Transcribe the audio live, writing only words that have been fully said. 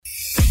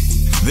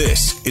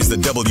This is the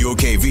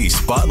WOKV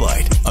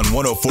Spotlight on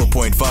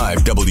 104.5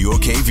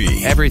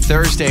 WOKV. Every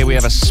Thursday, we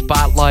have a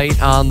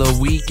spotlight on the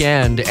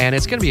weekend, and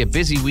it's going to be a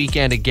busy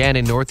weekend again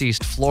in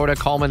Northeast Florida,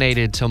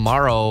 culminated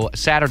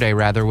Saturday,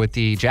 with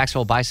the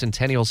Jacksonville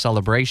Bicentennial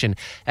Celebration.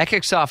 That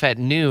kicks off at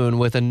noon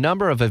with a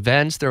number of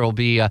events. There will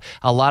be a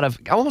lot of,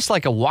 almost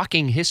like a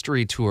walking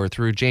history tour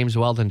through James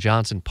Weldon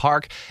Johnson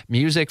Park,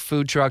 music,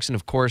 food trucks, and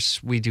of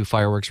course, we do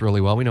fireworks really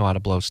well. We know how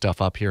to blow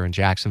stuff up here in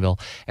Jacksonville,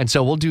 and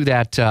so we'll do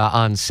that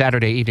on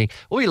Saturday evening.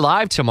 We'll be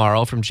live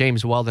tomorrow from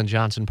James Weldon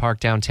Johnson Park,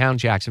 downtown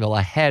Jacksonville,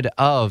 ahead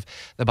of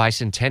the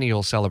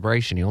Bicentennial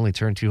Celebration. You only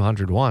turn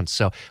 200 once,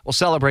 so we'll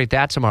celebrate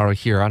that tomorrow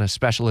here on a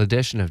special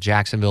edition of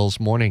Jacksonville's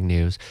Morning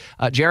News.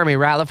 Jeremy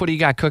Ratliff, what do you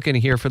got cooking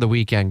here for the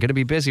weekend? Going to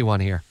be a busy one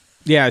here.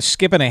 Yeah,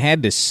 skipping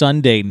ahead to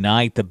Sunday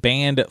night, the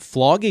band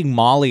Flogging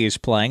Molly is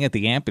playing at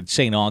the Amp in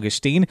St.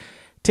 Augustine.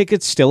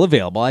 Tickets still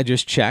available. I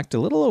just checked. A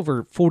little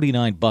over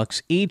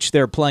 $49 each.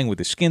 They're playing with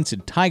the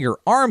Skinson Tiger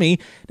Army.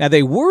 Now,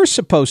 they were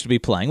supposed to be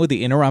playing with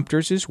the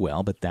Interrupters as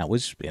well, but that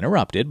was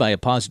interrupted by a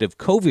positive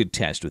COVID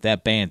test with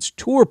that band's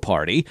tour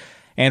party.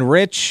 And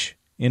Rich,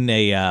 in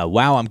a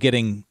wow, I'm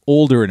getting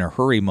older in a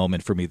hurry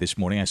moment for me this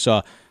morning, I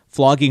saw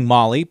Flogging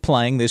Molly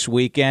playing this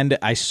weekend.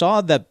 I saw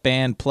that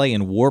band play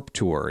in Warped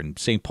Tour in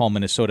St. Paul,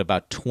 Minnesota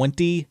about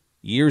 20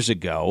 years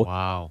ago.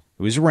 Wow.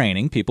 It was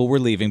raining. People were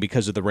leaving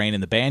because of the rain,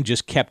 and the band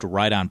just kept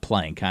right on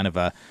playing. Kind of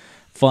a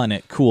fun,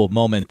 cool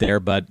moment there,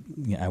 but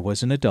I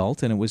was an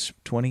adult, and it was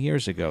 20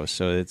 years ago,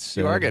 so it's...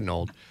 You are getting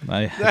old.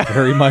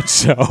 Very much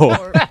so.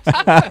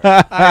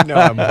 I know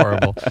I'm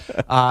horrible.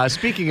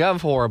 Speaking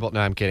of horrible, no,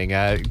 I'm kidding.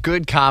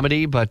 Good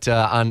comedy, but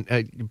on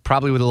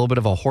probably with a little bit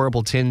of a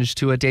horrible tinge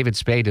to it. David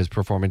Spade is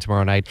performing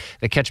tomorrow night.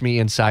 The Catch Me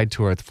Inside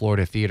tour at the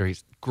Florida Theater.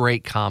 He's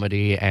great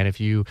comedy, and if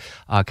you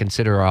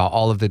consider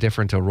all of the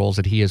different roles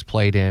that he has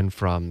played in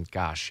from,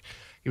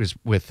 he was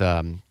with,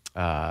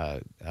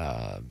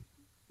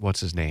 what's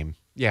his name?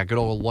 Yeah, good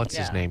old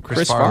his name?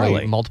 Chris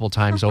Farley multiple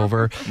times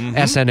over.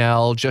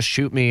 SNL, Just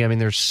Shoot Me. I mean,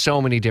 there's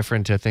so many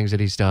different things that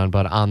he's done,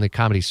 but on the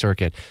comedy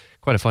circuit,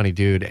 quite a funny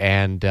dude.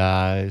 And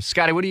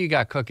Scotty, what do you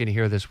got cooking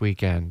here this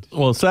weekend?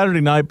 Well, Saturday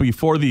night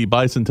before the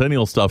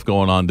Bicentennial stuff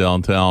going on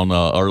downtown,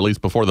 or at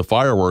least before the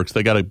fireworks,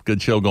 they got a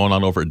good show going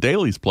on over at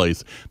Daly's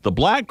Place. The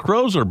Black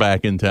Crowes are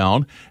back in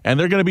town, and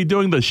they're going to be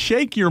doing the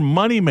Shake Your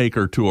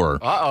Moneymaker tour.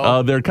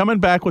 They're coming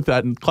back with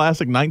that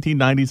classic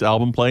 1990s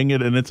album, playing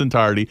it in its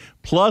entirety,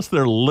 plus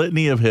their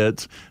litany of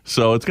hits.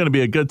 So it's going to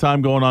be a good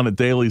time going on at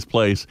Daly's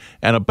Place.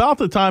 And about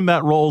the time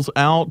that rolls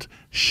out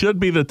should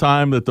be the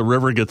time that the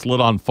river gets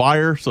lit on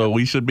fire, so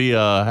we should be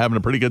having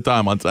a pretty good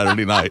time on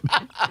Saturday night.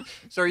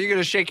 So are you going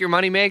to shake your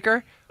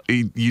moneymaker?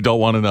 You don't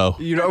want to know.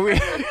 You know,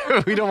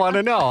 we don't want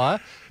to know, huh?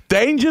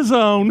 Danger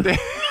zone.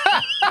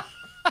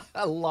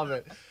 I love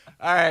it.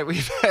 All right,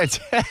 we've had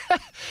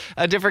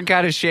a different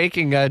kind of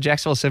shaking.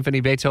 Jacksonville Symphony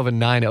Beethoven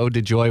 9 Ode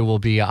to Joy will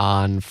be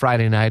on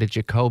Friday night at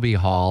Jacoby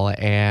Hall,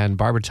 and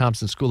Barbara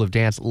Thompson School of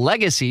Dance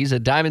Legacies, a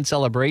Diamond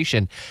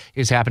Celebration,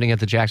 is happening at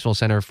the Jacksonville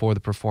Center for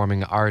the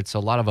Performing Arts. A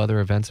lot of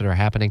other events that are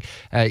happening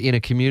in a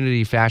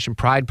community fashion.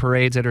 Pride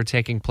parades that are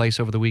taking place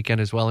over the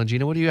weekend as well. And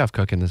Gina, what do you have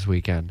cooking this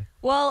weekend?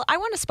 Well, I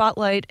want to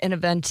spotlight an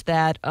event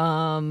that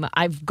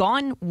I've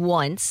gone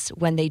once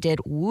when they did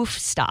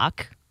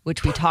Woofstock,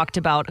 which we talked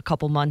about a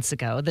couple months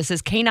ago. This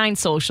is K9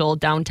 Social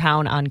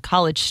downtown on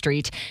College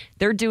Street.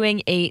 They're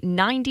doing a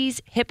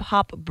 90s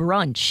hip-hop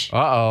brunch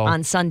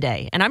on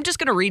Sunday. And I'm just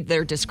going to read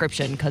their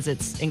description because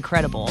it's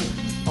incredible.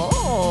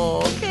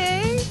 Oh,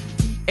 okay.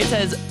 It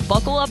says,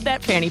 buckle up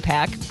that fanny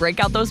pack,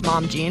 break out those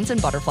mom jeans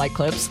and butterfly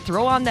clips,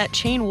 throw on that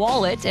chain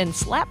wallet and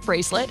slap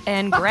bracelet,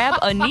 and grab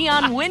a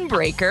neon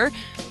windbreaker.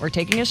 We're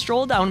taking a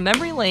stroll down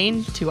memory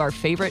lane to our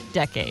favorite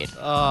decade.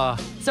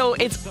 So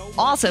it's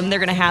awesome. They're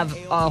going to have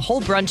a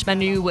whole brunch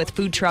menu with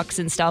food trucks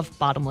and stuff,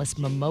 bottomless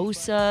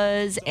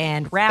mimosas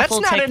and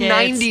raffle tickets. That's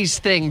not a 90s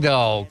thing,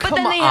 though. But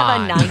then they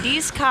have a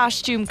 90s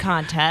costume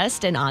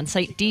contest and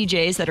on-site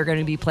DJs that are going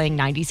to be playing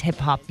 90s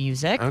hip-hop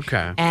music.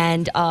 Okay.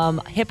 And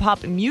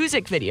hip-hop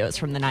music videos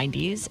from the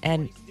 90s,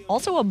 and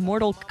also a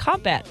Mortal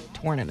Kombat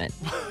tournament.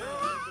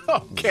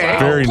 Okay.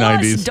 Very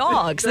Plus 90s.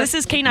 dogs. This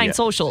is K9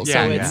 Social,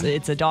 so Yeah.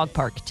 it's a dog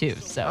park too.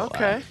 So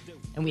Okay.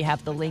 and we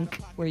have the link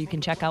where you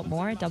can check out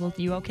more at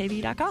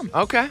WOKV.com.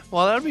 Okay.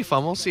 Well, that'll be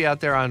fun. We'll see you out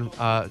there on,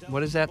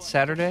 what is that,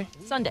 Saturday?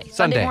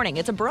 Sunday morning.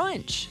 It's a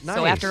brunch. Nice.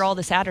 So after all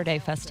the Saturday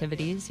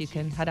festivities, you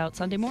can head out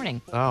Sunday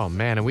morning. Oh,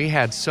 man. And we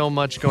had so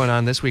much going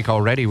on this week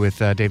already with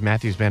Dave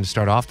Matthews Band to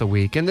start off the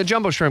week. And the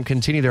Jumbo Shrimp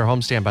continue their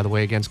homestand, by the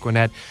way, against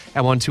Gwinnett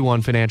at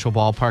 121 Financial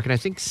Ballpark. And I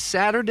think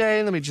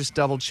Saturday, let me just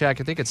double check.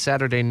 I think it's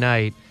Saturday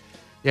night.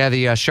 Yeah,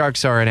 the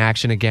Sharks are in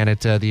action again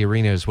at the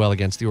arena as well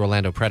against the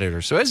Orlando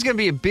Predators. So it's going to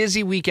be a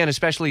busy weekend,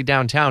 especially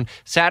downtown.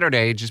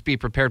 Saturday, just be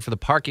prepared for the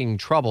parking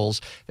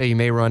troubles that you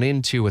may run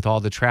into with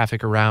all the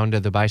traffic around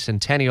the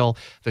Bicentennial,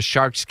 the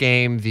Sharks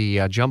game,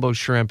 the Jumbo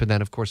Shrimp, and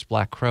then, of course,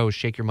 Black Crowes,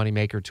 Shake Your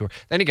Moneymaker Tour.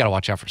 Then you got to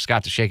watch out for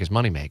Scott to shake his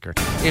moneymaker.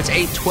 It's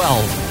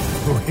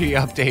 8:12. We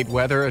update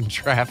weather and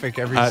traffic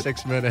every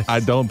 6 minutes. I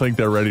don't think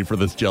they're ready for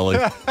this jelly.